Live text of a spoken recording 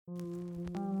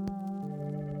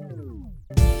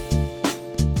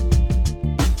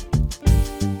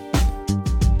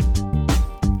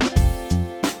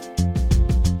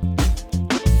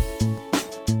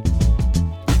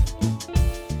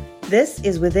This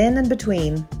is Within and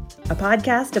Between, a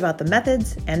podcast about the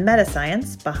methods and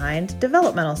meta-science behind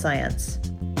developmental science.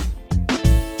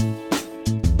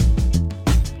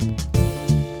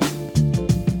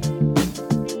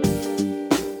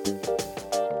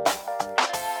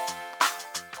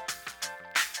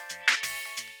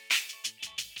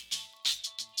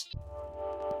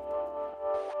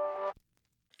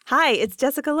 Hi, it's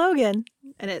Jessica Logan.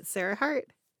 And it's Sarah Hart.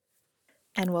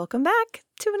 And welcome back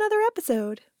to another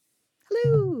episode.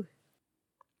 Hello.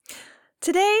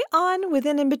 Today on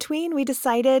Within and Between, we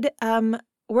decided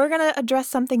we're going to address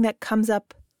something that comes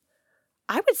up,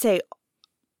 I would say,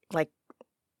 like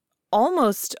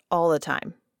almost all the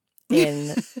time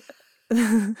in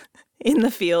in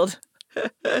the field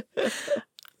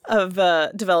of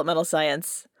developmental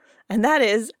science. And that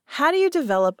is, how do you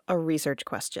develop a research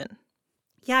question?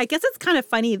 Yeah, I guess it's kind of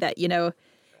funny that,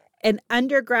 in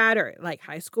undergrad or like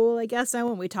high school, I guess now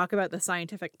when we talk about the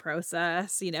scientific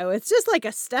process, it's just like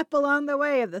a step along the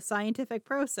way of the scientific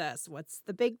process. What's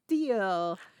the big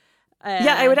deal?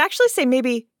 Yeah, I would actually say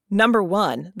maybe number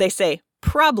one, they say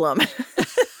problem.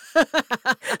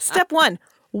 Step one,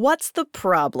 what's the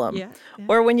problem? Yeah.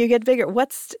 Or when you get bigger,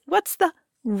 what's the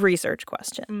research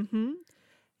question? Mm-hmm.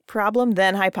 Problem,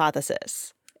 then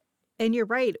hypothesis. And you're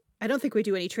right. I don't think we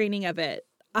do any training of it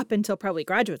up until probably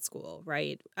graduate school,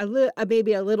 right?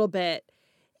 Maybe a little bit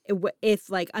if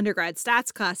like undergrad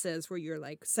stats classes where you're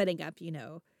like setting up,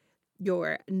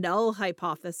 your null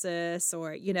hypothesis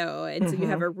or, and so you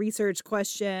have a research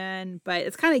question, but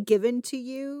it's kind of given to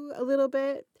you a little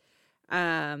bit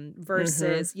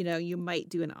versus, you might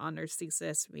do an honors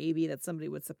thesis, maybe that somebody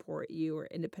would support you or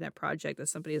independent project that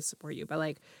somebody would support you, but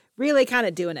like really kind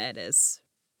of doing it is...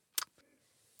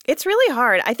 It's really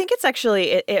hard. I think it's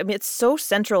actually, it's so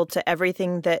central to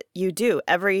everything that you do.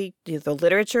 The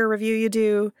literature review you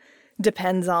do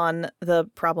depends on the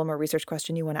problem or research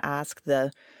question you want to ask.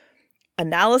 The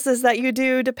analysis that you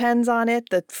do depends on it.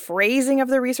 The phrasing of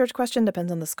the research question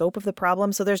depends on the scope of the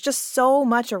problem. So there's just so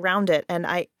much around it. And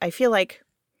I feel like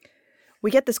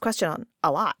we get this question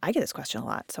a lot. I get this question a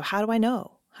lot. So how do I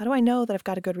know? How do I know that I've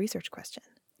got a good research question?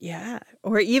 Yeah.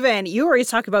 Or even you always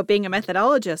talk about being a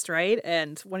methodologist, right?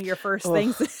 And one of your first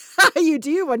things you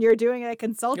do when you're doing a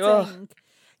consulting,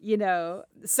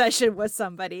 session with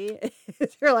somebody,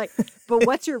 you're like, but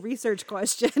what's your research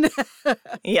question?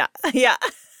 Yeah.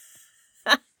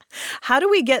 How do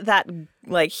we get that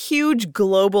like huge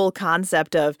global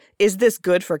concept of, is this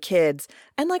good for kids?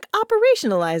 And like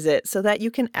operationalize it so that you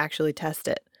can actually test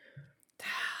it.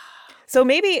 So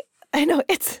maybe... I know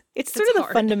it's sort of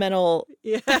hard. The fundamental.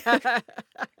 Yeah.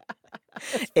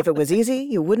 If it was easy,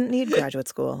 you wouldn't need graduate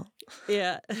school.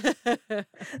 Yeah.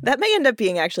 That may end up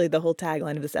being actually the whole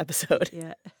tagline of this episode.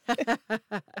 Yeah.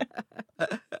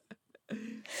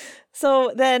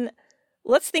 So then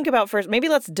let's think about first, maybe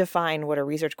let's define what a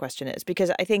research question is, because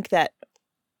I think that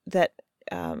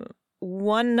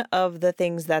one of the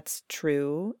things that's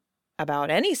true about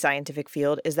any scientific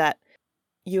field is that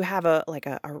you have a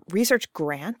research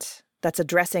grant that's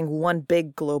addressing one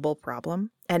big global problem,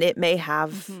 and it may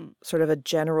have sort of a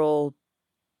general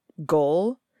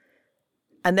goal.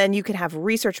 And then you can have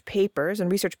research papers,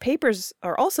 and research papers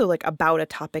are also like about a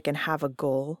topic and have a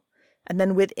goal. And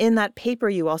then within that paper,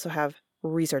 you also have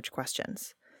research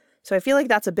questions. So I feel like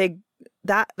that's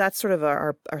that's sort of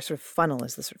our sort of funnel,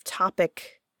 is the sort of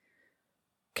topic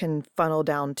can funnel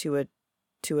down to a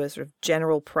sort of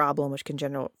general problem, which can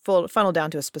funnel down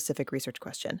to a specific research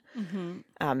question.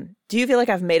 Mm-hmm. Do you feel like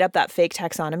I've made up that fake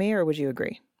taxonomy, or would you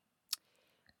agree?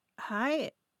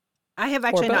 I have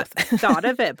actually not thought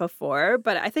of it before,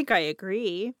 but I think I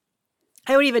agree.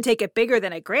 I would even take it bigger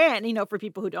than a grant, for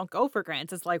people who don't go for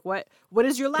grants. It's like, what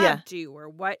does your lab do? Or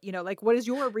what, what is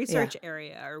your research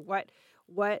area? Or what,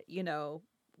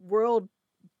 world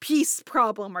peace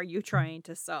problem are you trying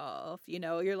to solve?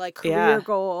 You're like career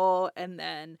goal, and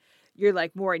then you're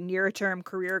like more near-term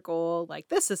career goal. Like,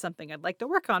 this is something I'd like to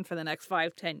work on for the next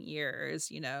 5-10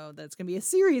 years, that's going to be a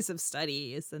series of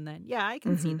studies. And then, I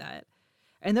can see that.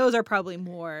 And those are probably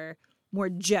more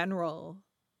general,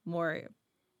 more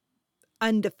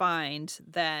undefined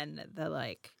than the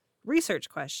like research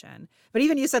question. But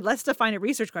even you said, let's define a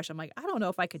research question. I'm like, I don't know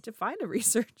if I could define a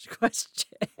research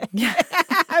question. Yeah.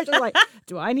 I was just like,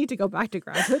 do I need to go back to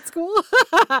graduate school?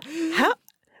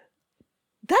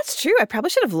 That's true. I probably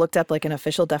should have looked up like an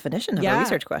official definition of a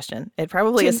research question. It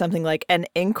probably is something like an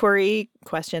inquiry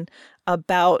question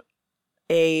about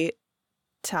a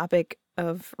topic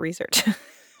of research.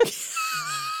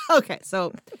 Okay,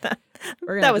 so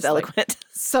that was eloquent.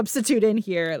 Substitute in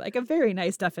here like a very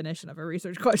nice definition of a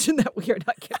research question that we are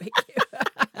not giving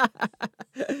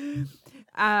you.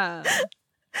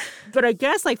 But I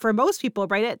guess, like, for most people,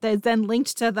 right, it is then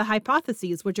linked to the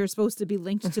hypotheses, which are supposed to be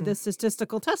linked to the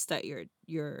statistical test that you're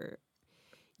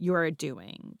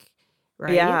doing,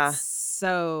 right? Yeah.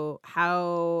 So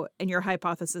how, and your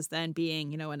hypothesis then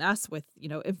being, in us with,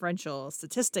 inferential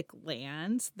statistic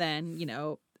land, then,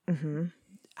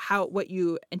 what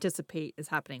you anticipate is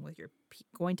happening with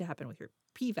going to happen with your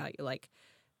p-value, like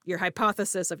your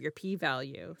hypothesis of your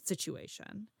p-value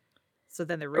situation. So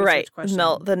then the research question.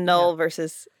 The null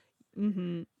versus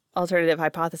alternative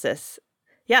hypothesis.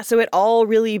 Yeah, so it all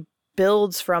really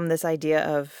builds from this idea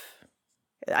of,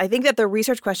 I think that the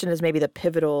research question is maybe the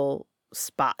pivotal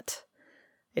spot.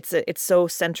 It's so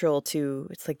central to,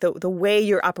 it's like the way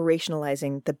you're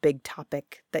operationalizing the big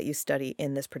topic that you study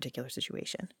in this particular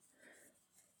situation.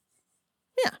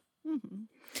 Yeah. Mm-hmm.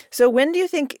 So when do you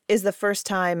think is the first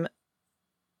time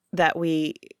that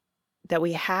we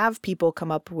have people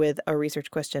come up with a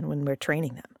research question when we're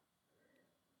training them?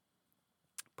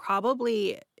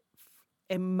 Probably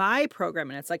in my program,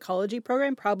 in a psychology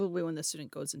program, probably when the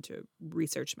student goes into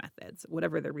research methods,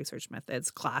 whatever the research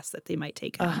methods class that they might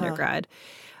take in undergrad.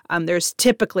 There's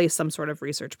typically some sort of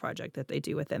research project that they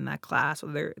do within that class.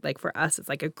 Whether, like, for us, it's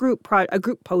like a group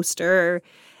poster,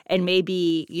 and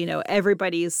maybe,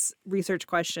 everybody's research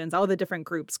questions, all the different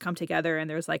groups come together, and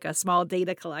there's like a small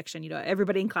data collection.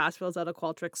 Everybody in class fills out a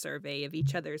Qualtrics survey of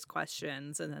each other's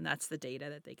questions, and then that's the data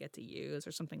that they get to use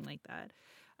or something like that.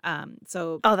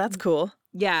 Oh, that's cool.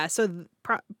 Yeah. So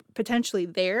potentially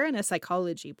there in a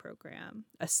psychology program,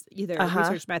 either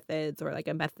research methods or like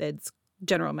a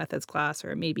general methods class,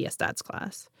 or maybe a stats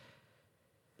class.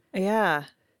 Yeah.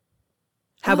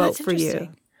 How about for you?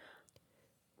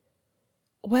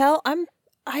 Well,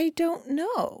 I don't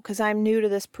know, because I'm new to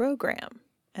this program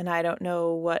and I don't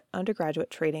know what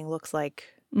undergraduate training looks like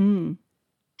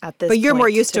at this point. But you're more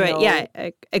used to it. Yeah.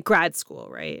 At grad school,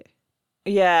 right?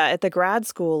 Yeah, at the grad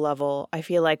school level, I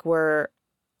feel like we're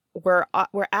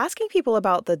asking people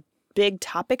about the big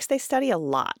topics they study a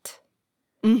lot.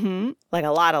 Mm-hmm. Like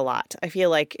a lot. I feel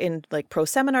like in like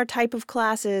pro-seminar type of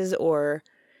classes, or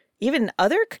even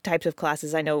other types of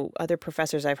classes, I know other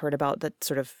professors I've heard about that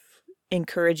sort of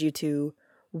encourage you to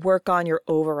work on your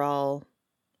overall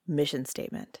mission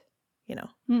statement.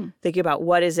 Thinking about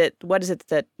what is it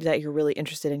that you're really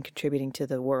interested in contributing to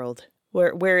the world.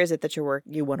 Where is it that you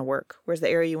want to work? Where's the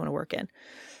area you want to work in?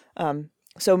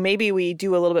 So maybe we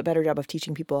do a little bit better job of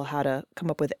teaching people how to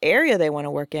come up with the area they want to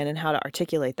work in and how to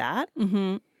articulate that.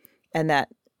 Mm-hmm. And that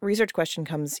research question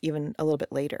comes even a little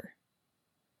bit later.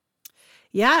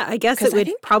 Yeah, I guess it would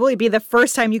probably be the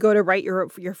first time you go to write your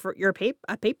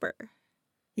paper.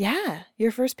 Yeah,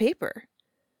 your first paper.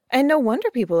 And no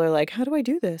wonder people are like, how do I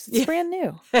do this? It's brand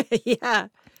new. Yeah.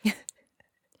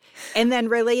 And then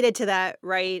related to that,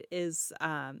 right, is,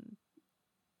 not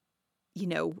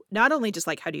only just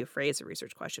like how do you phrase a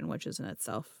research question, which is in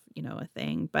itself, a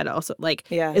thing, but also like,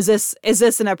 is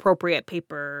this an appropriate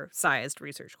paper-sized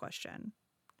research question?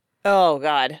 Oh,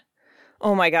 God.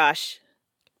 Oh, my gosh.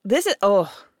 This is,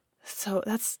 so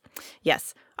that's,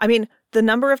 yes. I mean, the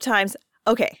number of times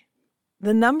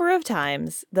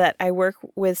that I work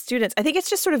with students, I think it's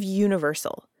just sort of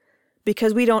universal,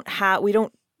 because we don't have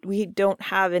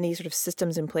any sort of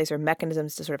systems in place or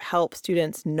mechanisms to sort of help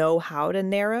students know how to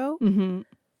narrow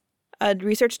a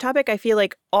research topic. I feel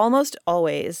like almost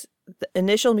always the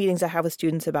initial meetings I have with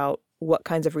students about what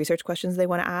kinds of research questions they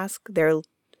want to ask, they're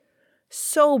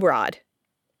so broad.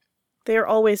 They are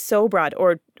always so broad.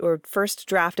 Or first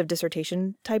draft of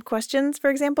dissertation type questions,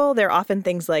 for example, they're often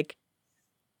things like,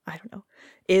 I don't know,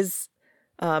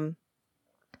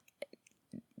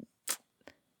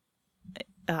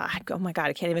 oh my God,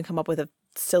 I can't even come up with a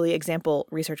silly example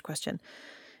research question.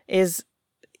 Is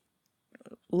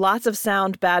lots of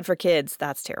sound bad for kids?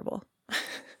 That's terrible.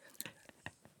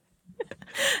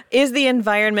 Does the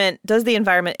environment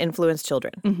influence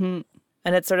children? Mm-hmm.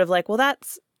 And it's sort of like, well,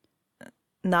 that's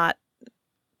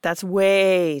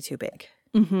way too big.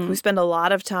 Mm-hmm. We spend a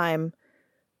lot of time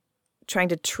trying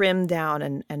to trim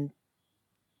down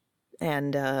and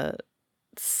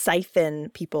siphon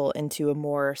people into a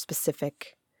more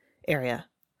specific area.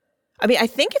 I mean, I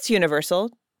think it's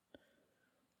universal.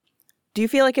 Do you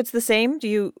feel like it's the same? Do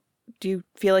you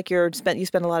feel like you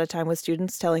spend a lot of time with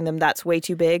students telling them that's way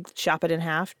too big, chop it in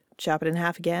half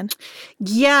again?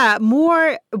 Yeah,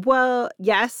 more, well,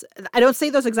 yes. I don't say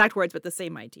those exact words, but the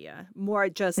same idea. More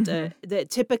just that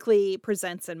typically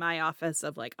presents in my office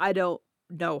of like, I don't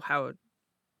know how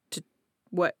to,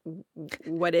 what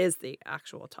is the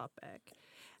actual topic?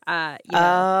 Like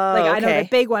I know the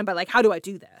big one, but like, how do I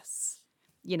do this?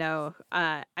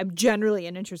 I'm generally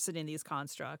interested in these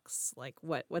constructs. Like,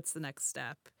 what's the next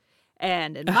step?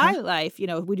 And in my life,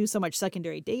 we do so much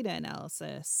secondary data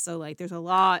analysis. So like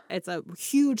it's a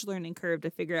huge learning curve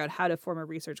to figure out how to form a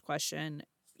research question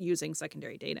using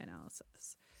secondary data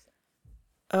analysis.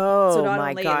 Oh, so not my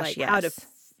only gosh, like yes. how to,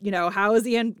 how is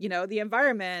the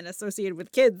environment associated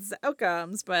with kids'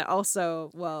 outcomes, but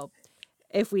also, well,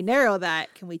 if we narrow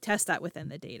that, can we test that within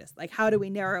the data? Like, how do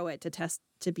we narrow it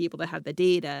to be able to have the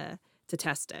data to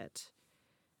test it?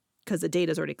 Because the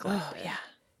data is already collected. Oh, yeah.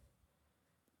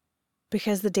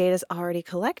 Because the data's already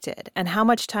collected. And how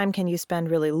much time can you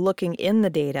spend really looking in the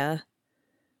data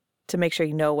to make sure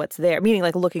you know what's there? Meaning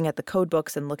like looking at the code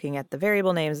books and looking at the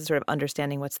variable names and sort of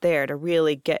understanding what's there to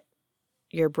really get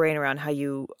your brain around how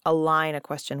you align a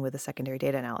question with a secondary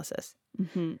data analysis.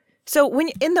 Mm-hmm. So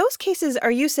in those cases,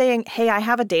 are you saying, hey, I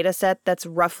have a data set that's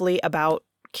roughly about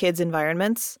kids'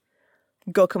 environments,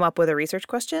 go come up with a research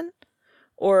question?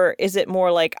 Or is it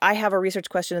more like I have a research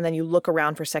question and then you look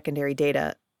around for secondary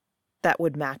data that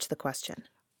would match the question?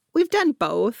 We've done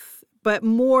both, but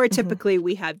more typically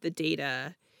we have the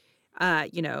data.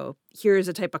 Here's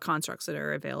a type of constructs that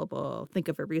are available. Think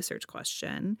of a research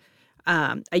question.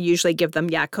 I usually give them,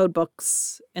 code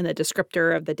books and the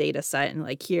descriptor of the data set, and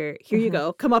like, here you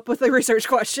go, come up with a research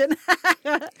question.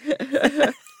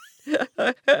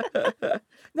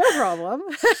 No problem.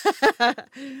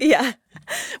 Yeah.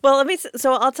 Well,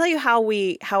 so I'll tell you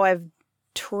how I've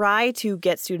tried to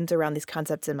get students around these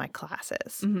concepts in my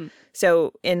classes. Mm-hmm.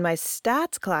 So in my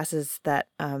stats classes that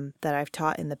I've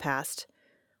taught in the past,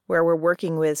 where we're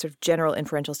working with sort of general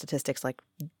inferential statistics like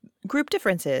group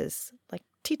differences, like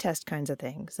t-test kinds of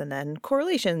things, and then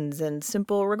correlations and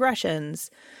simple regressions,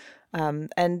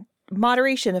 and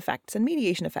moderation effects and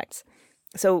mediation effects.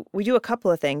 So we do a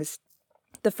couple of things.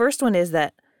 The first one is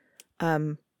that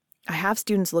I have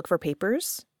students look for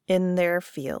papers in their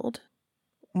field,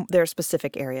 their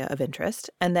specific area of interest,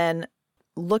 and then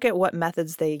look at what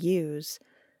methods they use,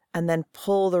 and then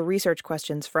pull the research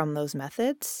questions from those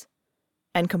methods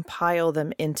and compile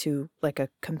them into like a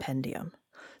compendium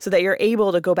so that you're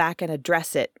able to go back and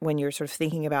address it when you're sort of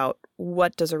thinking about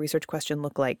what does a research question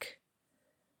look like,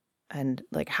 and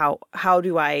like how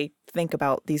do I think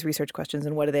about these research questions,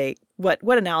 and what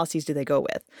analyses do they go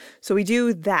with? So we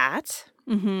do that.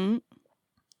 Mm-hmm.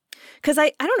 Because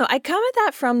I don't know, I come at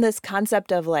that from this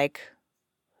concept of like,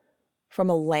 from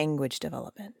a language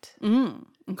development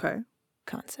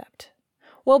concept.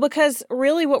 Well, because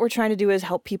really what we're trying to do is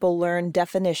help people learn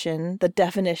the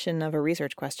definition of a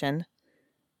research question,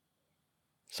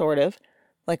 sort of,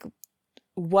 like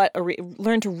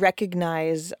learn to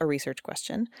recognize a research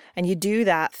question. And you do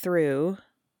that through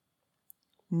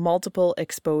multiple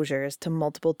exposures to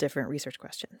multiple different research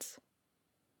questions.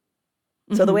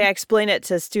 So the way I explain it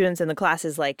to students in the class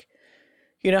is like,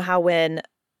 you know how when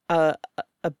a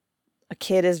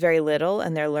kid is very little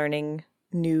and they're learning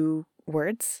new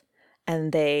words,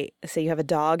 and they say you have a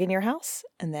dog in your house,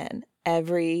 and then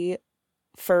every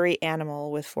furry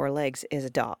animal with 4 legs is a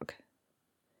dog.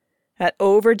 That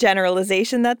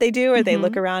overgeneralization that they do, or they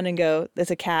look around and go, there's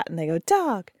a cat, and they go,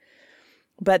 dog.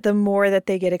 But the more that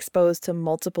they get exposed to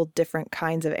multiple different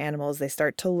kinds of animals, they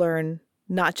start to learn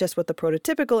not just what the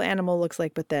prototypical animal looks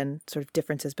like, but then sort of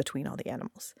differences between all the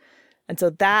animals. And so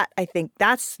that, I think,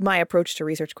 that's my approach to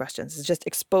research questions, is just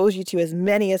expose you to as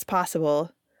many as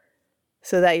possible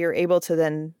so that you're able to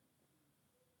then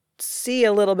see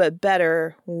a little bit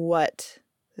better what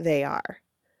they are.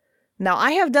 Now,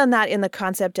 I have done that in the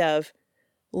concept of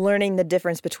learning the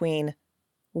difference between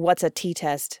what's a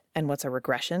t-test and what's a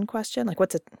regression question. Like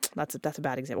that's a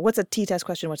bad example. What's a t-test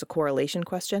question? What's a correlation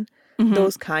question?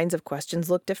 Those kinds of questions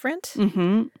look different.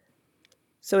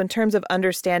 So in terms of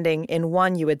understanding, in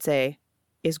one you would say,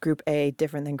 is group A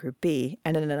different than group B?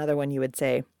 And in another one you would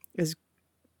say, is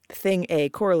thing A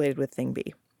correlated with thing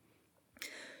B?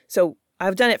 So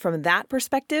I've done it from that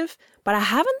perspective, but I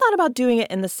haven't thought about doing it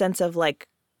in the sense of like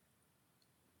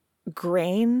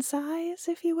grain size,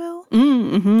 if you will.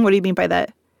 What do you mean by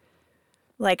that?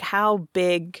 Like, how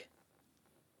big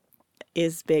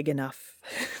is big enough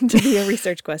to be a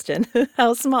research question?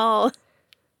 How small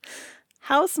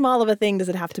of a thing does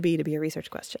it have to be a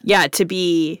research question? Yeah, to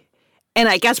be, and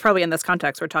I guess probably in this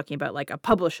context, we're talking about like a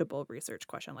publishable research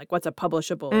question. Like, what's a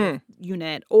publishable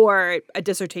unit, or a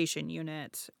dissertation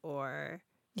unit, or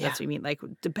that's what you mean, like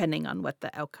depending on what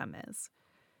the outcome is.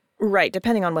 Right,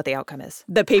 depending on what the outcome is.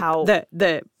 The paper,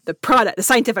 the product, the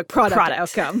scientific product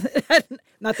outcome,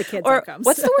 not the kids' outcomes.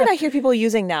 What's the word I hear people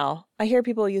using now? I hear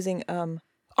people using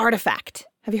artifact.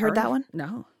 Have you heard that one?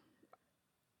 No.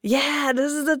 Yeah,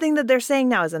 this is the thing that they're saying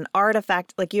now is an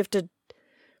artifact. Like you have to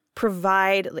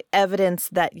provide evidence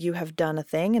that you have done a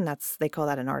thing, and they call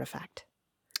that an artifact.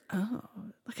 Oh,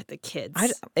 look at the kids.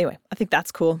 Anyway, I think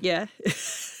that's cool. Yeah.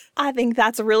 I think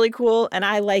that's really cool, and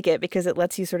I like it because it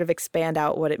lets you sort of expand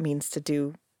out what it means to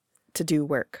do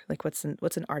work. Like what's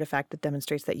an artifact that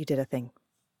demonstrates that you did a thing?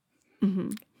 Mm-hmm.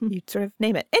 You sort of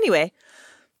name it. Anyway,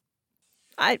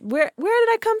 where did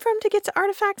I come from to get to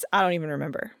artifacts? I don't even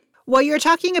remember. Well, you're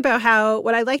talking about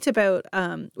what I liked about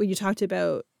when you talked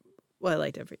about. Well, I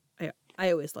liked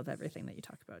I always love everything that you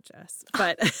talk about, Jess.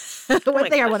 But one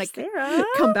thing I want to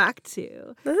come back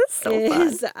to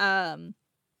is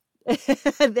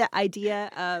the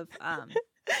idea of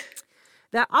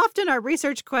that often our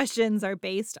research questions are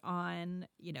based on,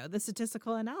 the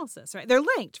statistical analysis, right? They're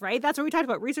linked, right? That's what we talked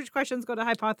about. Research questions go to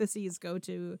hypotheses, go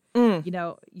to,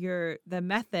 the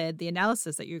method, the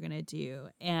analysis that you're going to do.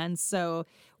 And so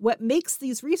what makes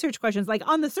these research questions, like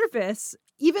on the surface,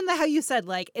 even how you said,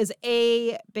 like, is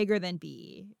A bigger than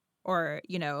B? Or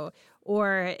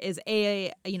is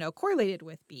A, correlated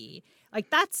with B? Like,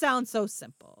 that sounds so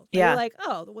simple. Yeah. You're like,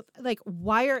 oh, like,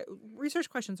 why are research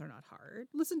questions are not hard?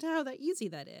 Listen to how easy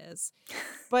that is.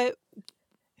 But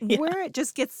where it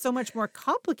just gets so much more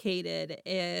complicated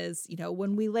is,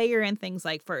 when we layer in things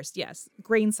like, first, yes,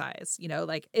 grain size,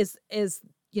 like is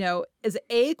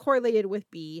A correlated with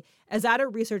B? Is that a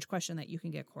research question that you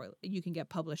can get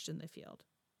published in the field?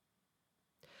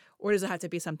 Or does it have to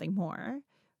be something more?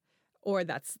 Or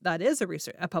that is a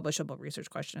publishable research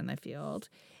question in the field.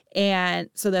 And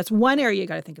so that's one area you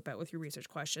got to think about with your research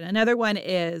question. Another one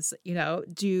is,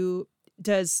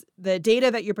 does the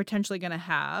data that you're potentially going to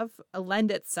have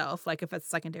lend itself, like if it's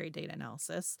secondary data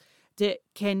analysis,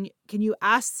 can you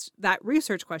ask that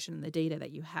research question in the data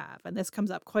that you have? And this comes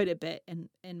up quite a bit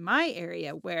in my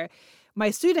area, where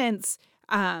my students,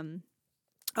 often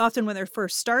when they're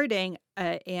first starting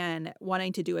and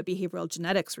wanting to do a behavioral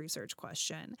genetics research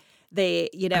question, they,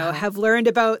 have learned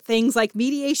about things like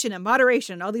mediation and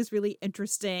moderation, all these really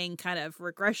interesting kind of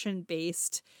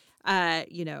regression-based,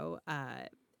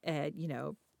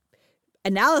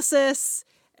 analysis.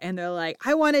 And they're like,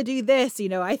 I want to do this.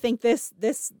 I think this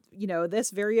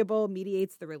variable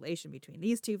mediates the relation between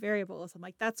these two variables. I'm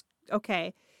like, that's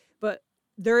okay. But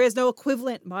there is no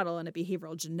equivalent model in a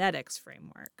behavioral genetics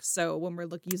framework. So when we're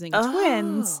using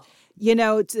twins,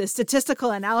 the statistical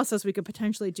analysis we could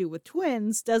potentially do with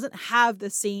twins doesn't have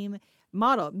the same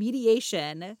model.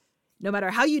 Mediation, no matter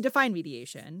how you define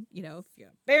mediation, if you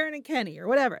have Barron and Kenny or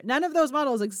whatever, none of those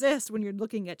models exist when you're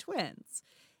looking at twins.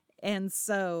 And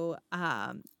so,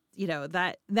 then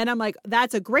I'm like,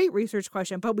 that's a great research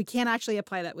question, but we can't actually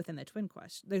apply that within the twin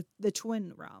question, the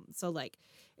twin realm. So like,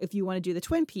 if you want to do the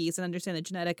twin piece and understand the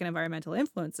genetic and environmental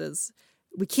influences,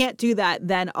 we can't do that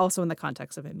then also in the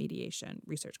context of a mediation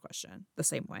research question the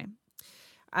same way.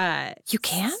 You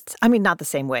can't? I mean, not the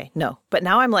same way. No. But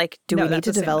now I'm like, do we need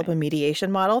to develop a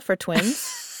mediation model for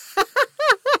twins?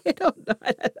 I don't know.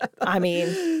 I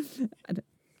mean,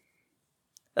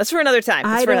 that's for another time.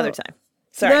 That's for another time.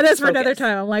 Sorry. That is for another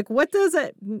time. I'm like, what does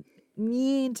it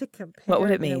mean to compare? What would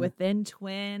it mean? Within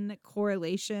twin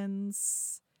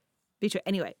correlations?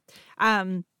 Anyway,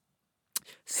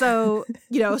 so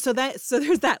there's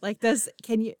that. Like, does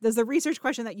the research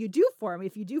question that you do form,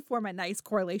 if you do form a nice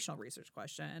correlational research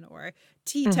question or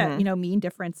t-test, mean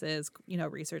differences,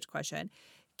 research question,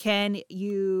 can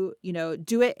you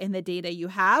do it in the data you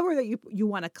have or that you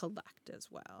want to collect as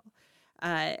well,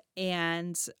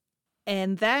 and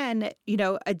then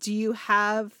do you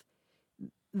have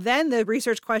then the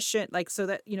research question, like, so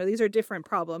that these are different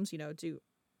problems,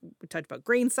 we talked about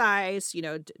grain size,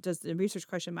 does the research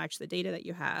question match the data that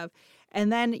you have?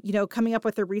 And then, coming up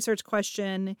with a research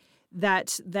question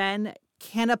that then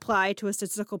can apply to a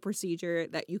statistical procedure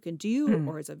that you can do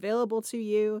or is available to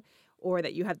you, or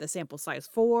that you have the sample size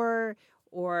for,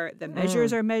 or the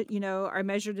measures are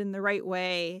measured in the right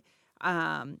way.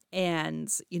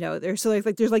 There's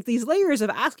there's these layers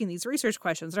of asking these research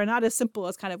questions that are not as simple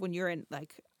as kind of when you're in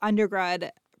like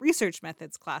undergrad research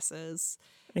methods classes.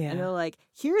 Yeah. And they're like,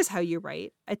 here's how you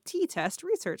write a t-test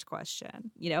research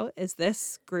question. Is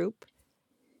this group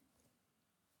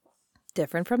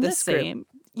different from this group?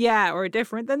 Yeah, or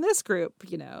different than this group,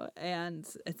 and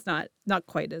it's not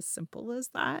quite as simple as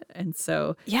that. And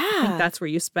so I think that's where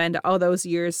you spend all those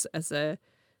years as a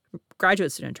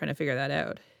graduate student trying to figure that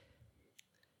out.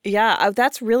 Yeah,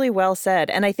 that's really well said.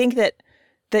 And I think that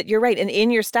you're right. And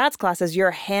in your stats classes,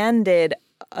 you're handed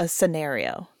a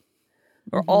scenario.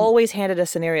 We're always handed a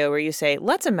scenario where you say,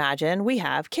 let's imagine we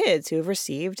have kids who have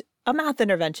received a math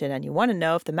intervention and you want to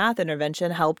know if the math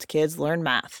intervention helped kids learn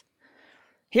math.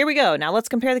 Here we go. Now let's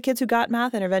compare the kids who got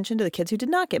math intervention to the kids who did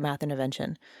not get math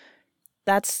intervention.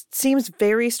 that seems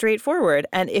very straightforward.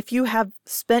 And if you have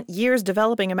spent years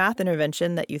developing a math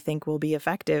intervention that you think will be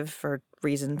effective for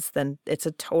reasons, then it's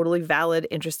a totally valid,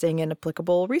 interesting, and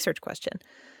applicable research question.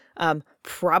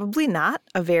 Probably not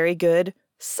a very good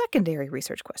secondary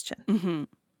research question. Mm-hmm.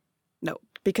 No.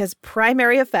 Because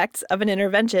primary effects of an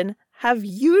intervention have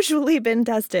usually been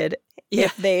tested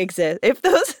if they exist. If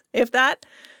that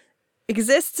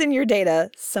exists in your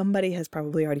data, somebody has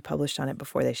probably already published on it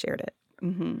before they shared it.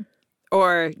 Mm-hmm.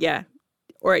 Or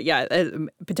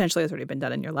potentially it's already been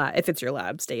done in your lab, if it's your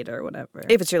lab's data or whatever.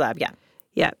 If it's your lab, yeah.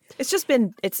 Yeah. It's just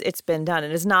been, it's been done,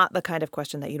 and it's not the kind of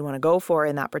question that you'd want to go for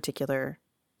in that particular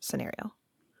scenario.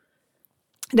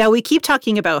 Now, we keep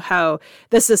talking about how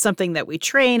this is something that we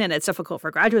train and it's difficult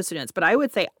for graduate students, but I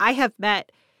would say I have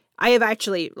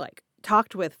actually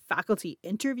talked with faculty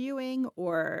interviewing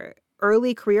or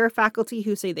early career faculty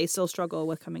who say they still struggle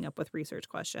with coming up with research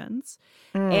questions.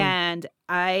 And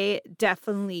I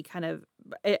definitely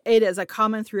it is a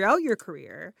common throughout your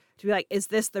career to be like, is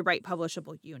this the right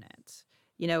publishable unit?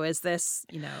 Is this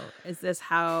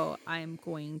how I'm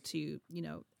going to,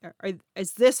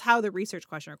 is this how the research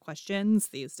question or questions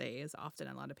these days, often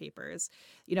in a lot of papers,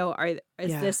 is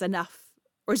this enough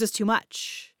or is this too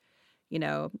much?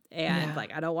 I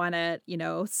don't want to,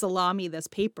 salami this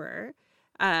paper.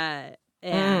 Or,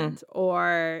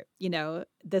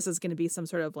 this is going to be some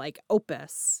sort of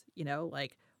opus,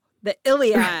 like the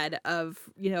Iliad of,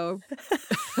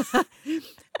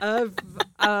 of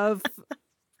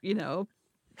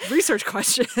research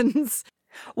questions.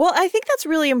 Well, I think that's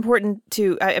really important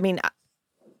to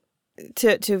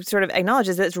sort of acknowledge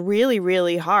is that it's really,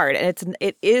 really hard. And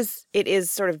it is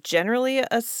sort of generally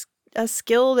a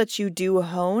skill that you do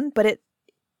hone, but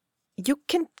you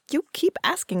keep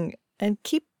asking and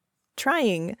keep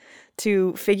trying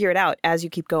to figure it out as you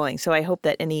keep going. So I hope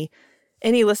that any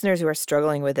listeners who are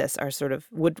struggling with this are sort of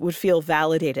would feel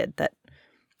validated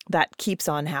that keeps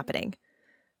on happening.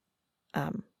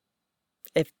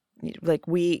 If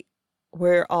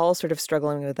we're all sort of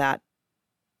struggling with that,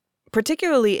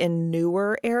 particularly in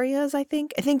newer areas. I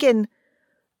think in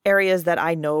areas that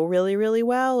I know really, really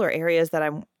well, or areas that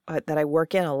I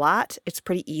work in a lot, it's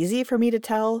pretty easy for me to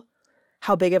tell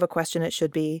how big of a question it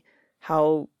should be,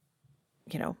 how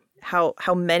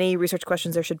many research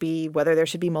questions there should be, whether there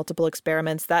should be multiple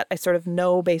experiments. That I sort of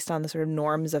know based on the sort of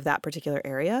norms of that particular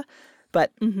area.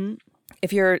 But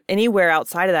if you're anywhere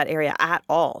outside of that area at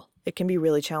all, it can be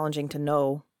really challenging to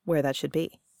know where that should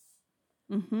be.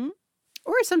 Mm-hmm.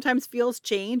 Or sometimes fields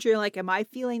change. You're like, am I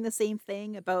feeling the same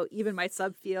thing about even my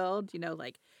subfield?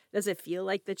 Does it feel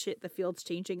like the field's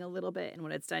changing a little bit? And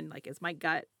when it's done, is my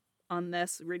gut on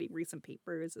this reading recent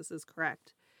papers, this is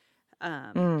correct?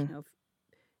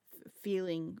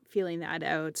 Feeling that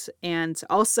out. And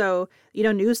also,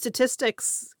 new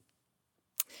statistics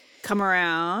come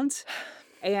around.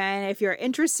 And if you're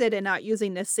interested in not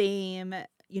using the same,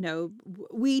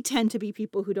 we tend to be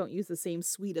people who don't use the same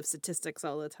suite of statistics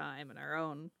all the time in our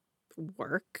own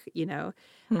work,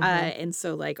 and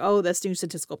so this new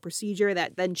statistical procedure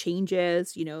that then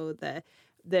changes, the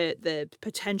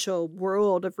potential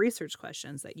world of research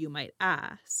questions that you might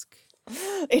ask.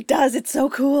 It does. It's so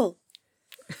cool.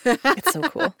 It's so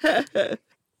cool.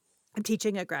 I'm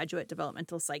teaching a graduate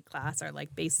developmental psych class, our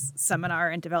base seminar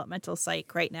in developmental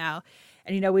psych right now.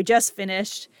 And, we just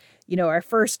finished, our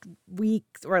first week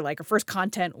or our first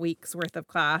content week's worth of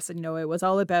class. And, it was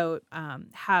all about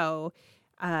how,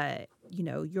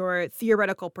 your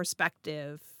theoretical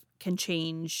perspective can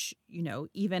change,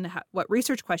 even what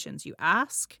research questions you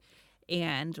ask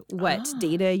and what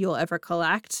data you'll ever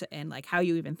collect and how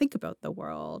you even think about the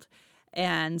world.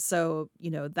 And so,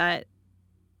 that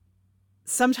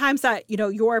sometimes that,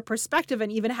 your perspective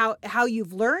and even how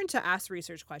you've learned to ask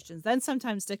research questions then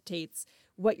sometimes dictates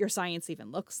what your science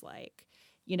even looks like,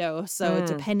 so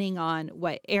depending on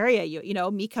what area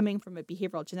me coming from a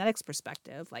behavioral genetics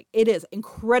perspective, it is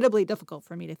incredibly difficult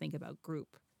for me to think about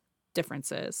group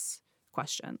differences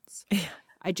questions. Yeah.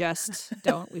 I just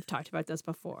don't. We've talked about this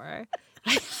before.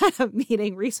 I had a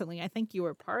meeting recently, I think you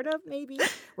were part of maybe,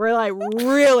 where I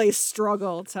really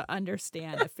struggled to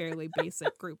understand a fairly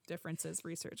basic group differences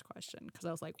research question because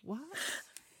I was like, what?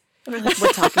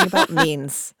 We're talking about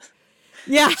means.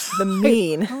 Yeah. The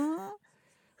mean.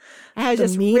 I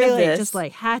just really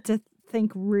had to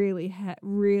think really,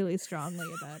 really strongly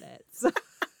about it. So.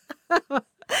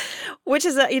 Which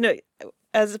is,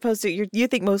 as opposed to you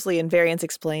think mostly in variance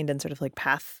explained and sort of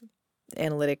path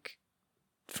analytic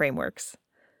frameworks.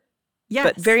 Yes.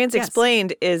 But variance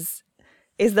explained is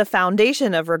the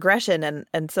foundation of regression.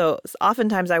 And so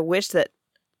oftentimes I wish that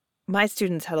my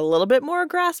students had a little bit more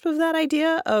grasp of that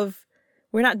idea of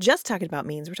we're not just talking about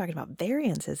means, we're talking about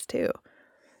variances too.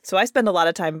 So I spend a lot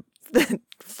of time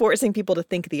forcing people to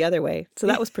think the other way. So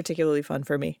that was particularly fun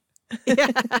for me. Yeah.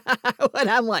 And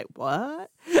I'm like, what?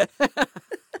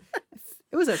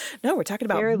 It was no, we're talking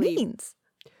about means.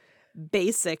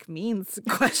 Basic means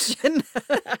question.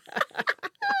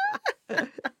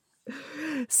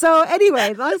 So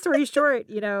anyway, long story short,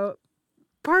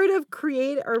 part of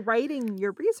writing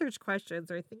your research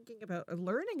questions or thinking about or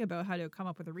learning about how to come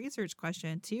up with a research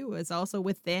question too is also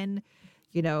within,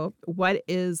 what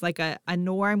is like a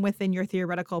norm within your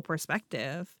theoretical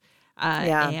perspective.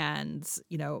 And,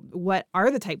 what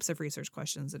are the types of research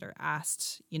questions that are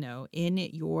asked,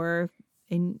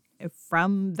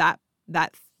 from that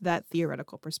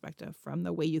theoretical perspective, from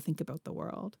the way you think about the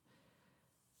world.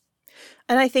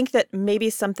 And I think that maybe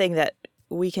something that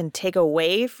we can take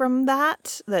away from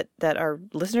that our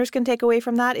listeners can take away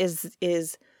from that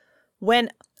is when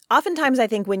oftentimes I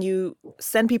think when you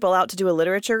send people out to do a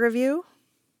literature review,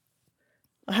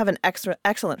 I have an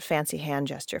excellent fancy hand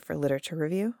gesture for literature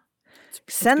review.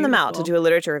 Send them out to do a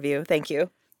literature review. Thank you.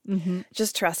 Mm-hmm.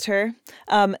 Just trust her.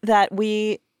 That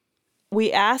we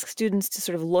ask students to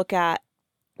sort of look at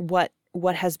what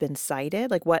has been cited,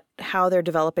 like how they're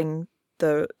developing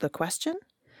the question.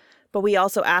 But we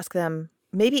also ask them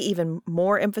maybe even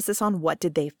more emphasis on what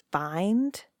did they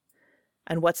find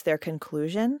and what's their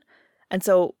conclusion. And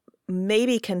so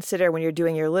maybe consider when you're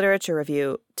doing your literature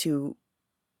review to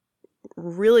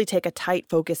really take a tight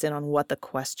focus in on what the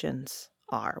questions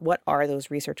are. What are those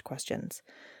research questions?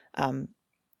 And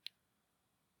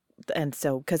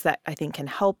so, because that I think can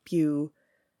help you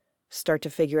start to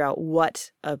figure out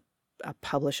what a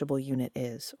publishable unit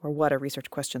is or what a research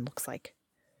question looks like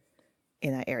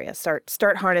in that area.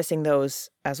 Start harnessing those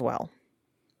as well.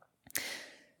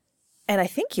 And I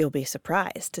think you'll be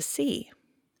surprised to see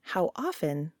how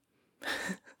often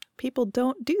people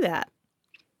don't do that.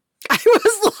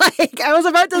 I was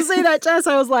about to say that, Jess.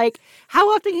 I was like, how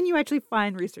often can you actually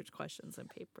find research questions in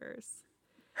papers?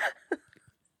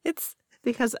 It's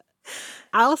because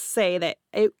I'll say that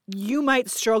you might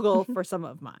struggle for some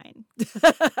of mine.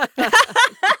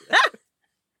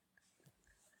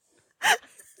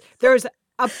 There's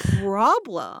a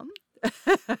problem.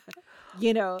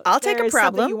 I'll take a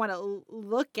problem you want to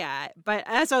look at. But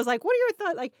as I was like, what are your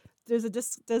thoughts? Like,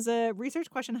 does a research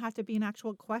question have to be an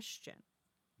actual question?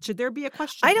 Should there be a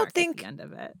question mark at the end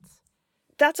of it?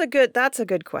 That's a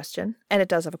good question. And it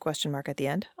does have a question mark at the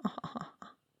end.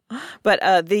 But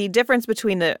the difference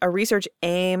between a research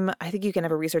aim, I think you can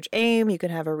have a research aim, you can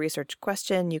have a research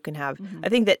question, you can have, I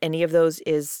think that any of those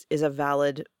is a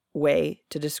valid way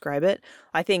to describe it.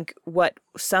 I think what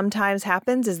sometimes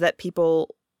happens is that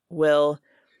people will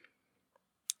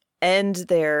end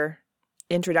their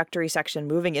introductory section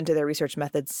moving into their research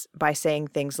methods by saying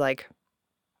things like,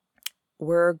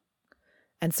 and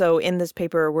so in this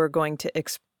paper, we're going to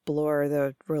explore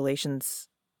the relations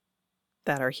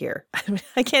that are here.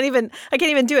 I can't even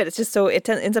do it. It's just it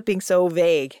ends up being so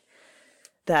vague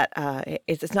that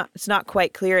it's not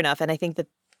quite clear enough. And I think that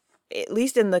at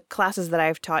least in the classes that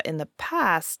I've taught in the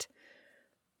past,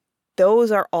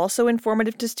 those are also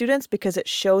informative to students because it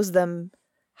shows them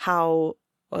some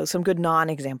good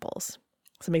non-examples,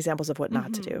 some examples of what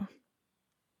not to do.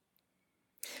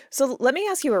 So let me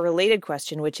ask you a related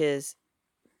question, which is,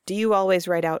 do you always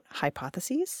write out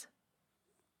hypotheses?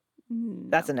 No.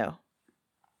 That's a no.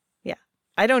 Yeah,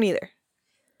 I don't either.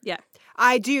 Yeah,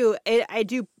 I do. I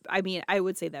do. I mean, I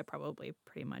would say that probably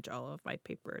pretty much all of my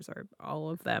papers or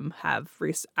all of them have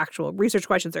actual research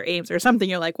questions or aims or something.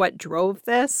 You're like, what drove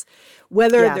this?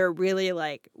 Whether they're really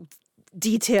like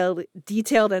detailed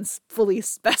and fully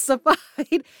specified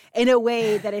in a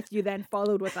way that if you then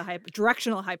followed with a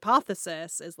directional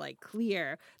hypothesis is like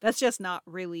clear, that's just not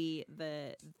really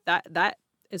that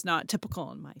is not typical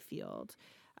in my field.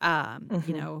 When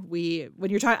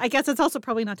you're talking, I guess it's also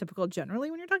probably not typical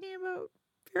generally when you're talking about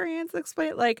variance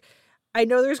explained. Like, I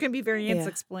know there's going to be variance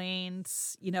explained,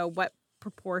 what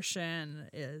proportion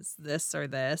is this or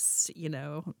this,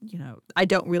 I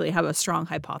don't really have a strong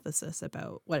hypothesis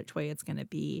about which way it's going to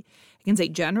be. I can say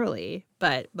generally,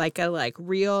 but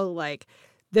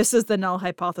this is the null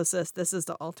hypothesis, this is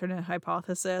the alternate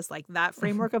hypothesis, like that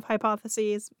framework of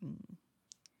hypotheses.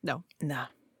 No.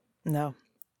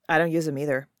 I don't use them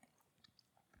either.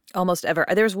 Almost ever.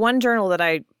 There's one journal that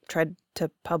I tried to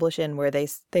publish in where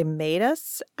they made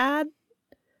us add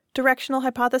directional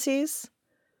hypotheses.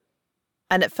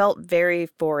 And it felt very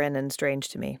foreign and strange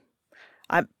to me.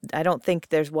 I don't think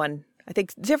there's one. I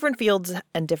think different fields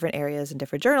and different areas and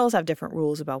different journals have different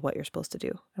rules about what you're supposed to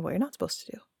do and what you're not supposed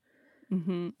to do.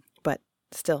 Mm-hmm. But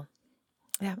still,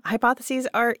 Yeah, hypotheses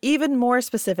are even more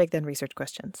specific than research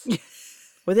questions.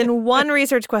 Within one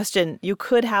research question, you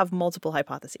could have multiple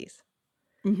hypotheses.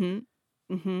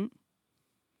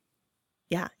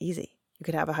 Yeah, easy. You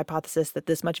could have a hypothesis that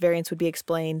this much variance would be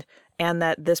explained and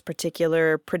that this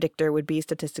particular predictor would be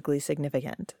statistically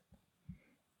significant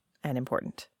and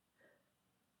important,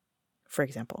 for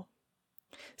example.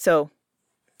 So,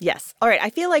 yes. All right. I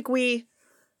feel like we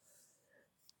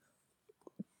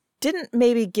didn't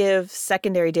maybe give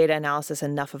secondary data analysis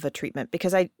enough of a treatment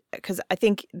because I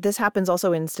think this happens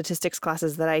also in statistics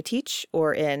classes that I teach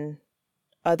or in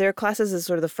other classes. Is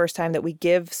sort of the first time that we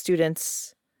give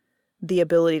students the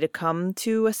ability to come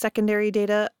to a secondary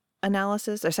data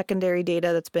analysis or secondary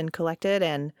data that's been collected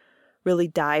and really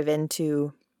dive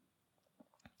into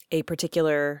a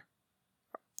particular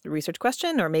research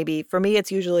question. Or maybe for me,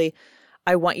 it's usually,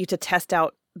 I want you to test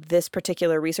out this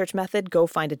particular research method. Go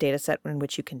find a data set in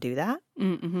which you can do that.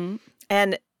 Mm-hmm.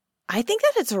 And I think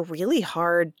that it's really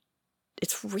hard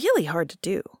to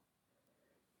do.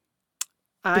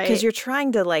 Because you're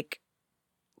trying to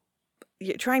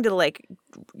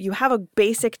you have a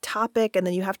basic topic and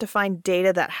then you have to find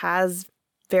data that has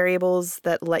variables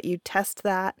that let you test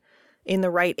that in the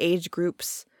right age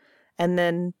groups. And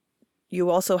then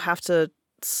you also have to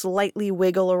slightly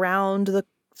wiggle around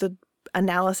the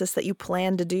analysis that you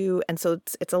plan to do. And so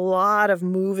it's a lot of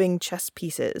moving chess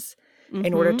pieces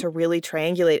in order to really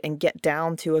triangulate and get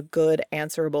down to a good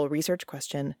answerable research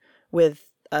question with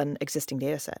an existing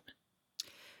data set.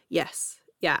 Yes.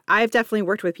 Yeah, I've definitely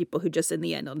worked with people who just in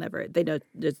the end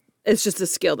it's just a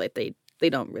skill that they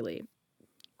don't really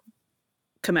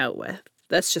come out with.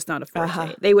 That's just not a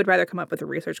forte. They would rather come up with a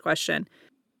research question.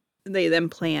 They then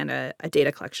plan a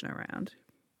data collection around.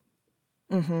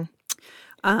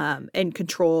 And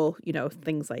control,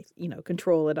 things like,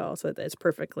 control it all so that it's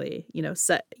perfectly,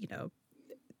 set,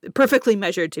 perfectly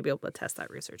measured to be able to test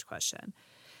that research question.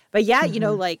 But yeah,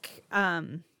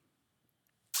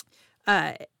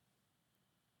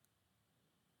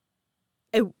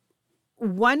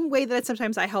 one way that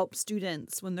sometimes I help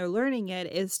students when they're learning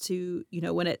it is to,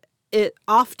 when it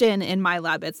often in my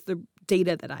lab, it's the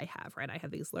data that I have, right? I have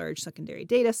these large secondary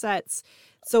data sets.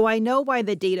 So I know why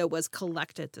the data was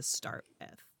collected to start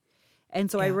with. And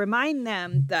so I remind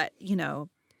them that,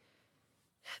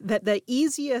 that the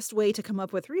easiest way to come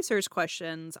up with research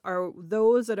questions are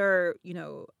those that are,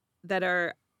 that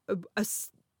are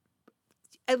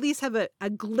at least have a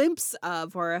glimpse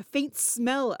of or a faint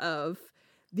smell of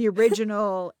the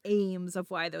original aims of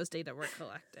why those data were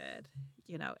collected.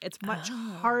 It's much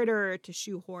harder to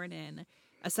shoehorn in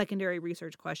a secondary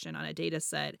research question on a data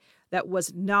set that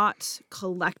was not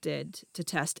collected to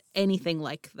test anything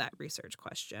like that research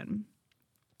question.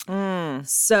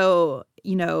 So,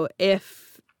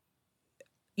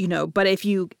 but if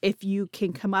you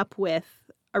can come up with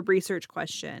a research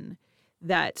question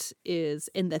that is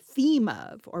in the theme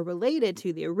of or related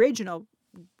to the original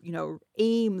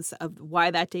aims of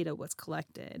why that data was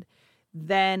collected,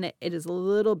 then it is a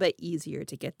little bit easier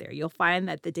to get there. You'll find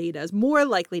that the data is more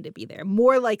likely to be there,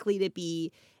 more likely to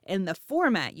be in the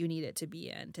format you need it to be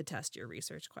in to test your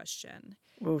research question.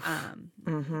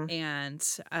 And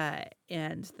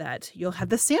that you'll have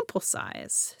the sample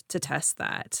size to test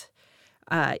that.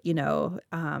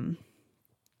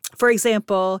 For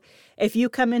example, if you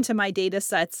come into my data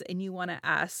sets and you want to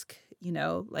ask,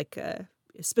 like a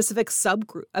specific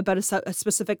subgroup about a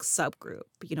specific subgroup,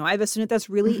 I have a student that's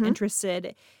really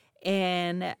interested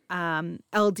in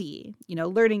LD,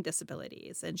 learning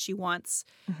disabilities, and she wants,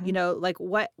 like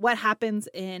what happens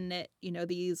in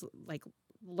these like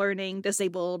learning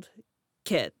disabled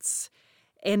kids,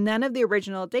 and none of the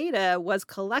original data was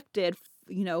collected,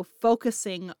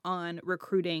 focusing on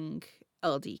recruiting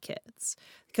LD kids,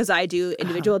 because I do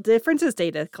individual differences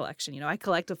data collection. I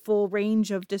collect a full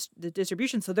range of the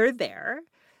distribution. So they're there,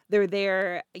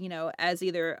 as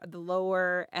either the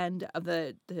lower end of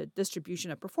the distribution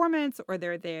of performance, or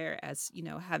they're there as,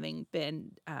 having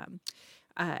been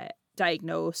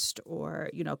diagnosed or,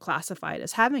 classified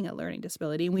as having a learning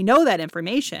disability. And we know that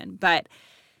information, but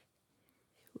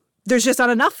there's just not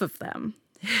enough of them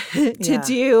to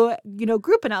do,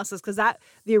 group analysis, because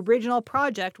the original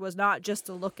project was not just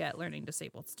to look at learning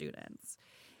disabled students.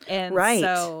 And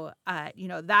so,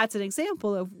 that's an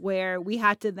example of where we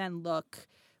had to then look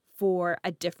for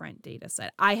a different data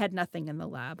set. I had nothing in the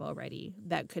lab already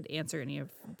that could answer any of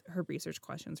her research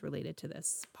questions related to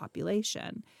this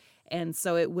population. And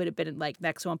so it would have been like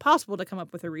next to impossible to come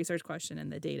up with a research question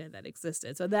in the data that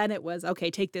existed. So then it was,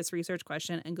 okay, take this research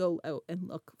question and go out and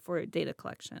look for data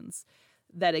collections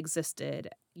that existed,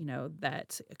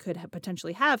 that could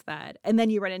potentially have that. And then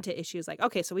you run into issues like,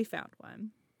 okay, so we found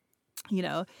one,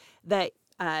 that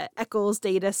Eccles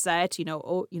data set,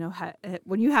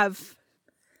 when you have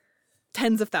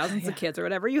tens of thousands of kids or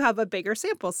whatever, you have a bigger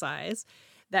sample size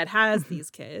that has these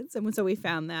kids. And so we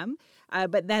found them.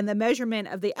 But then the measurement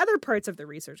of the other parts of the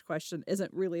research question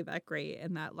isn't really that great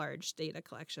in that large data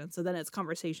collection. So then it's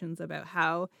conversations about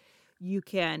how you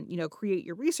can, create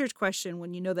your research question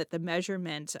when you know that the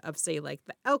measurement of, say, like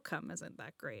the outcome isn't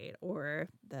that great, or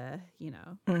the,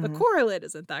 the correlate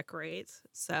isn't that great.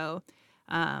 So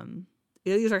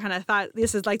these are kind of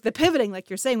this is like the pivoting, like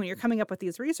you're saying, when you're coming up with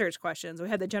these research questions. We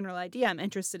had the general idea, I'm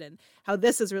interested in how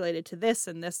this is related to this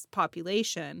and this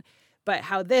population, but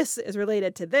how this is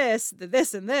related to this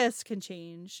and this can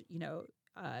change,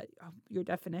 your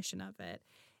definition of it.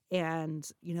 And,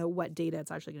 what data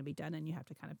it's actually going to be done in, you have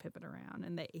to kind of pivot around,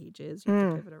 and the ages you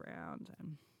have to pivot around.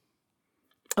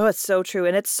 Oh, it's so true.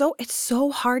 And it's so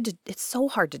hard to do. It's so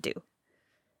hard to do.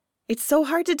 It's so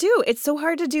hard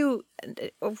to do.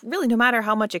 Really, no matter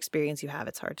how much experience you have,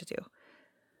 it's hard to do.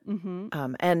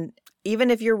 Mm-hmm. And even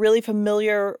if you're really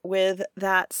familiar with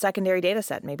that secondary data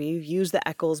set, maybe you've used the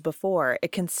Eccles before,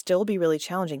 it can still be really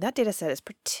challenging. That data set is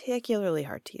particularly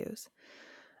hard to use.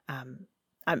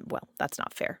 Well, that's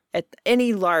not fair. At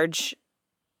any large,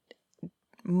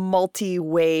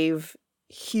 multi-wave,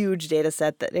 huge data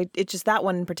set, that it just, that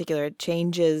one in particular, it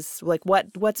changes, like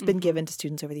what's been given to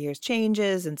students over the years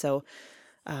changes. And so,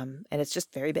 and it's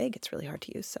just very big. It's really hard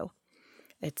to use. So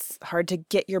it's hard to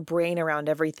get your brain around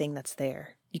everything that's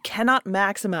there. You cannot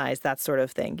maximize that sort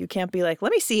of thing. You can't be like,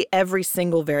 let me see every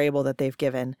single variable that they've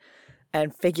given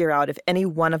and figure out if any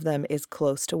one of them is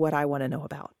close to what I want to know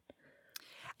about.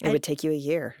 It would take you a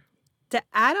year. To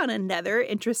add on another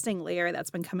interesting layer that's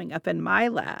been coming up in my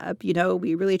lab,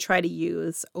 we really try to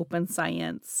use open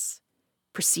science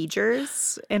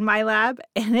procedures in my lab,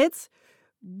 and it's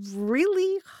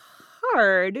really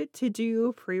hard to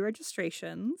do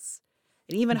pre-registrations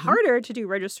and even harder to do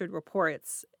registered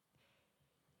reports.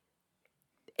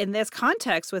 In this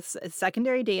context with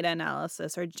secondary data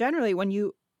analysis, or generally when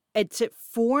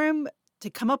to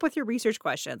come up with your research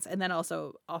questions, and then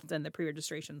also often the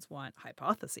pre-registrations want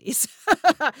hypotheses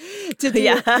to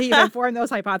even form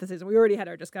those hypotheses. And we already had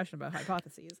our discussion about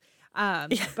hypotheses.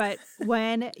 But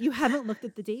when you haven't looked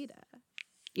at the data,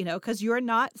 because we're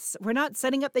not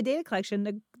setting up the data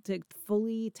collection to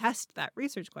fully test that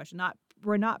research question.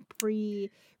 We're not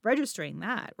pre-registering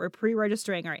that. We're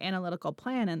pre-registering our analytical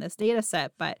plan in this data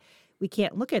set, but we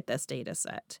can't look at this data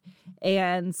set.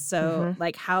 And so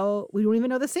we don't even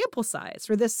know the sample size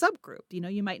for this subgroup.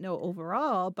 You might know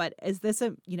overall, but is this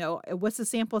what's the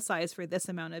sample size for this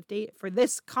amount of data for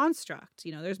this construct?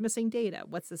 There's missing data.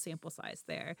 What's the sample size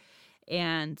there?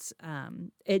 And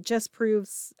it just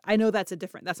proves, I know that's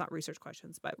not research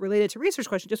questions, but related to research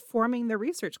questions, just forming the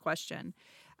research question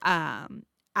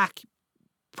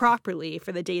properly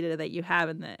for the data that you have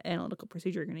and the analytical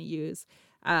procedure you're going to use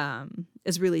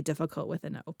is really difficult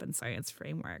within an open science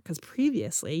framework. Because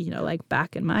previously, like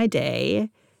back in my day,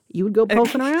 you would go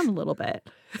poking around a little bit.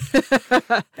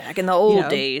 Back in the old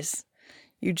days,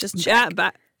 you just check,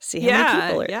 see how many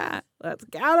people are. Yeah, let's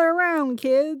gather around,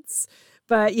 kids.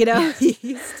 But, you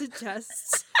used to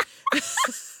just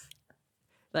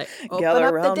like open gather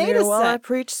up around the data here while I set.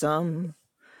 preach some.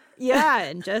 Yeah,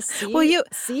 and just see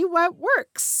what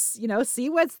works, see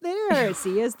what's there.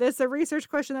 See, is this a research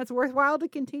question that's worthwhile to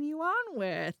continue on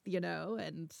with,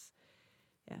 and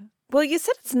yeah. Well, you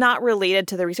said it's not related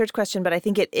to the research question, but I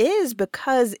think it is,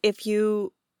 because if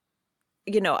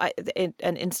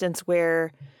an instance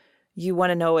where you want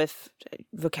to know if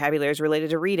vocabulary is related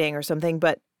to reading or something,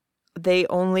 but they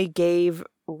only gave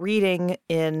reading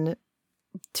in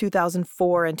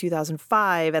 2004 and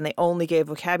 2005, and they only gave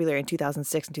vocabulary in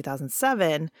 2006 and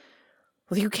 2007,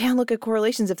 well, you can look at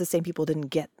correlations if the same people didn't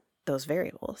get those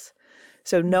variables.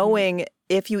 So knowing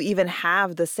if you even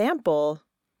have the sample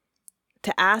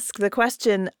to ask the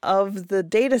question of the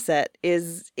data set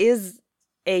is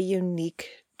a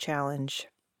unique challenge,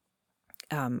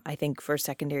 I think, for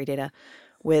secondary data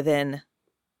within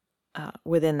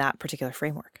that particular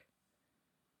framework.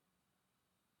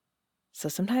 So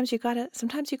sometimes you gotta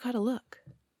look.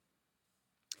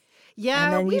 Yeah.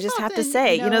 And then you just have to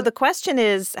say, the question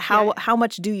is how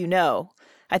much do you know?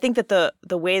 I think that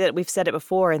the way that we've said it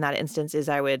before in that instance is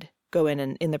I would go in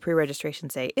and in the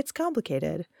pre-registration say, it's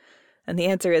complicated. And the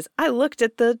answer is, I looked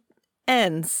at the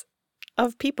ends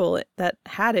of people that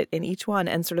had it in each one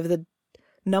and sort of the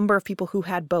number of people who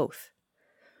had both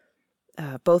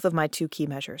of my two key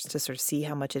measures to sort of see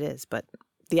how much it is. But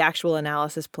the actual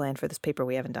analysis plan for this paper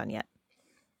we haven't done yet.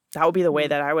 That would be the way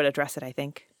that I would address it, I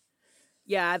think.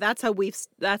 Yeah, that's how we've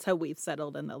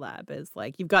settled in the lab, is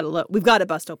like, we've got to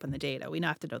bust open the data. We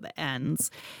have to know the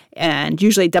ends, and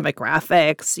usually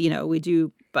demographics, we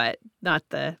do, but not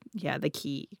the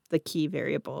key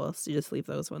variables. You just leave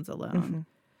those ones alone.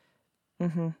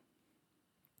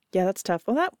 Yeah, that's tough.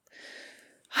 Well, that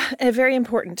a very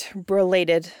important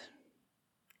related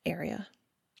area.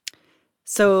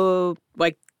 So,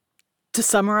 like, to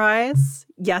summarize,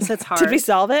 yes, it's hard. Did we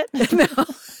solve it? No.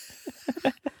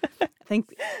 I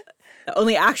think the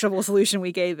only actionable solution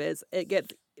we gave is it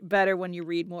gets better when you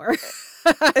read more.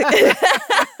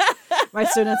 My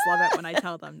students love it when I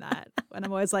tell them that. When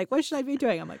I'm always like, what should I be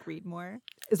doing? I'm like, read more.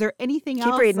 Is there anything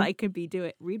else reading. I could be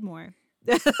doing? Read more.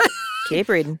 Keep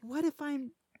reading. What if I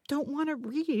don't want to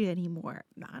read it anymore?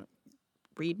 Not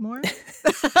read more.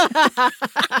 It's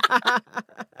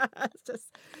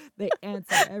just the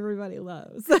answer everybody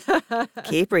loves.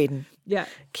 Keep reading. Yeah.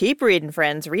 Keep reading,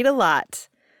 friends. Read a lot.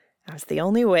 That's the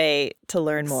only way to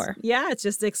learn more. Yeah, it's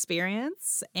just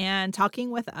experience and talking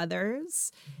with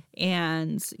others,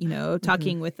 and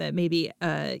talking with a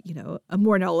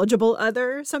more knowledgeable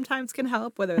other sometimes can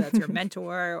help, whether that's your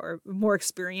mentor or more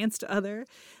experienced other.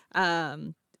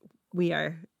 We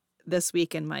are this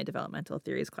week in my developmental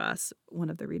theories class, one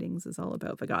of the readings is all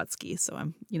about Vygotsky. So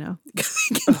I'm,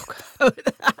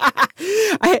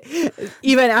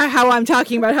 even how I'm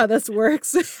talking about how this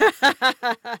works.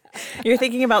 You're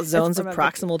thinking about zones of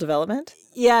proximal development?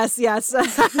 Yes.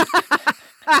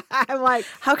 I'm like,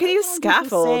 how can you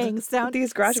scaffold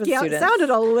these graduate students? Sounded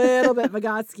a little bit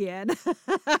Vygotskian.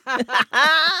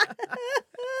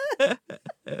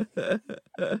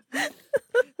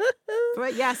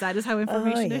 But yes, that is how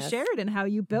information is shared, and how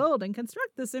you build and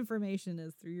construct this information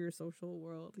is through your social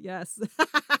world. Yes.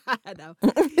 No.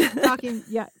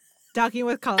 Talking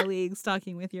with colleagues,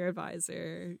 talking with your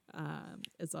advisor,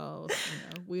 is all,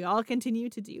 we all continue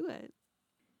to do it.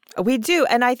 We do.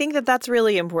 And I think that that's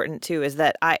really important too, is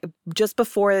that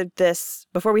before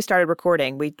we started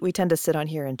recording, we tend to sit on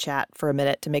here and chat for a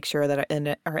minute to make sure that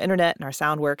our internet and our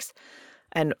sound works.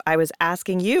 And I was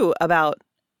asking you about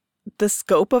the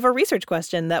scope of a research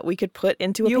question that we could put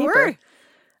into a paper. Were.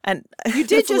 And you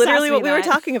did just literally ask me what we were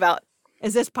talking about.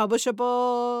 Is this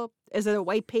publishable? Is it a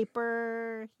white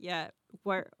paper? Yeah.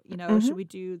 Where, should we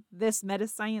do this meta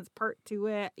science part to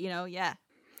it? Yeah.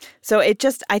 So I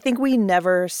think we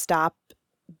never stop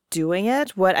doing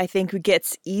it. What I think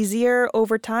gets easier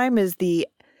over time is the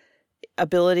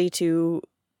ability to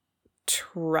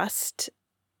trust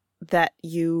that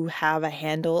you have a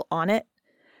handle on it,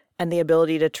 and the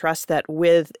ability to trust that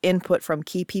with input from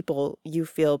key people, you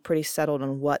feel pretty settled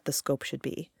on what the scope should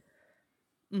be.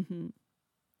 Mm-hmm.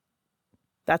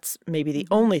 That's maybe the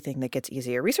only thing that gets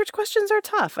easier. Research questions are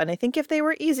tough, and I think if they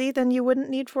were easy, then you wouldn't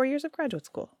need 4 years of graduate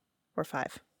school, or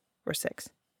 5, or 6.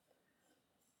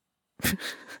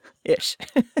 Ish.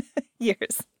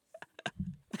 Years.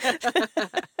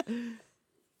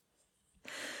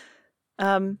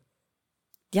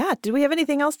 Yeah, do we have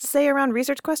anything else to say around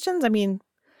research questions? I mean,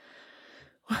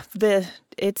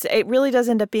 it really does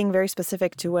end up being very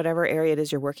specific to whatever area it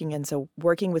is you're working in. So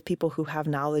working with people who have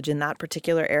knowledge in that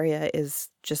particular area is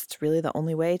just really the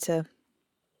only way to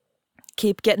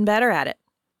keep getting better at it.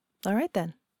 All right,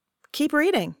 then. Keep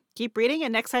reading. Keep reading,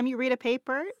 and next time you read a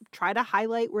paper, try to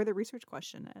highlight where the research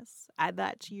question is. Add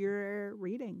that to your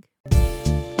reading.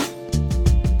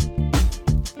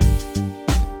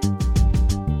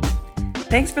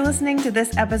 Thanks for listening to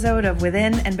this episode of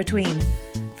Within and Between.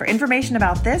 For information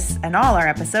about this and all our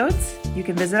episodes, you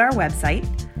can visit our website,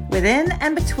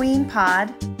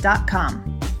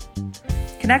 withinandbetweenpod.com.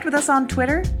 Connect with us on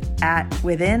Twitter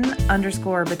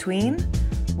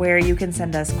 @within_between, where you can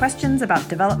send us questions about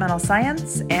developmental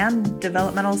science and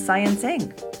developmental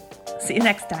sciencing. See you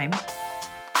next time.